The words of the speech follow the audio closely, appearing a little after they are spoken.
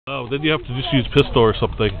Oh, then you have to just use pistol or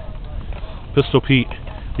something. Pistol Pete.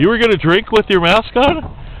 You were gonna drink with your mask on?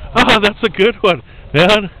 Ah, that's a good one,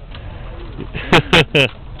 man.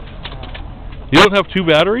 You don't have 2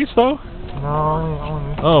 batteries though? No,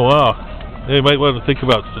 only. Oh wow. Yeah, you might want to think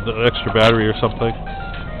about the extra battery or something.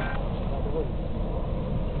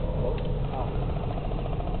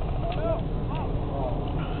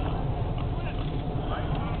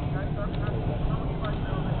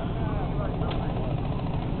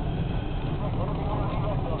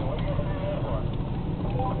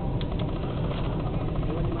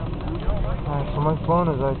 Alright, so my phone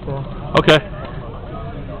is right there. Okay.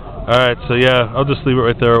 Alright, so yeah, I'll just leave it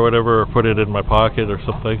right there or whatever, or put it in my pocket or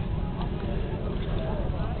something.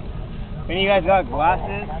 Any of you guys got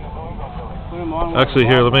glasses? Put them on. Actually,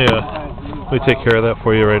 here, let me take care of that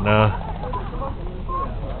for you right now.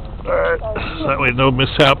 Alright, so that way no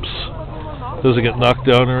mishaps. Doesn't get knocked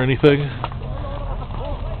down or anything.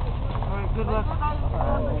 Alright, good luck.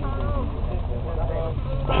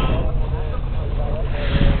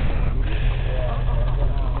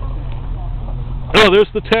 Oh,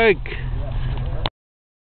 there's the tank.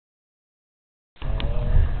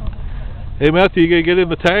 Hey Matthew, you gonna get in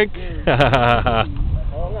the tank?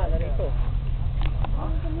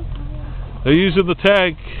 They're using the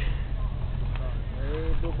tank.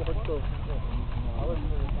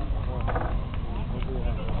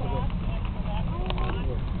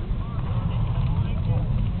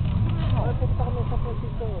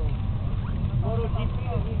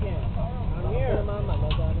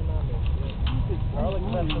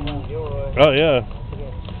 Oh yeah.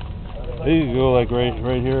 You can go like right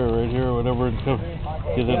here, whatever, and come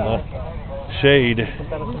get in the shade.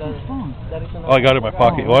 Oh, I got it in my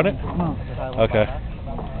pocket. You want it? No. Okay.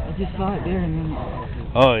 I just saw it there and then...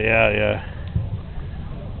 Oh yeah.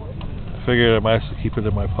 I figured I might have to keep it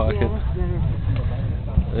in my pocket.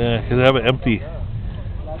 Yeah, because I have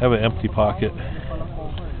an empty pocket.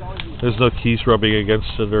 There's no keys rubbing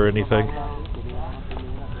against it or anything.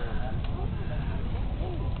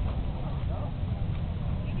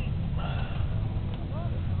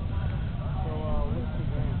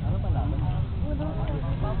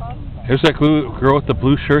 Here's that girl with the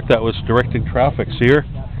blue shirt that was directing traffic. See her?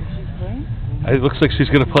 It looks like she's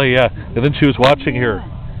going to play, yeah. And then she was watching her.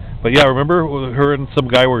 But yeah, remember her and some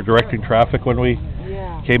guy were directing traffic when we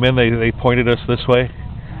came in? They pointed us this way.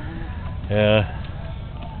 Yeah.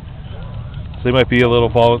 So they might be a little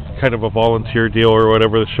kind of a volunteer deal or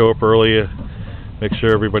whatever to show up early, make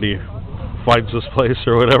sure everybody finds this place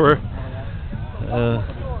or whatever.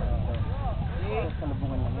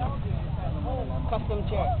 Custom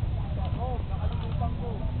chair.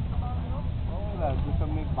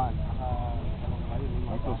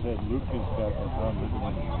 Michael said Luke is back in town living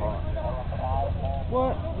in his car.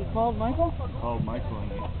 What? You called Michael? He called Michael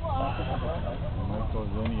and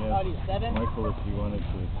then he asked Michael if he wanted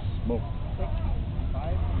to smoke.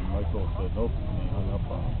 And Michael said nope, and he hung up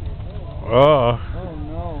on him. Oh. Oh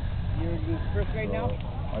no. You're first grade now?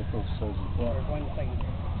 Michael says you can't.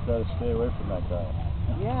 You gotta stay away from that guy.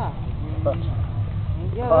 Yeah.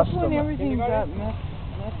 Yeah, that's when everything got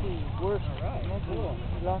messy, worse. Alright, cool.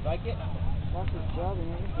 Like it? Lost his job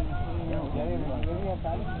and everything.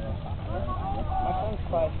 My son's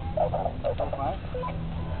 5. 5?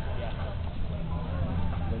 Yeah.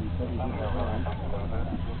 But he said he didn't have a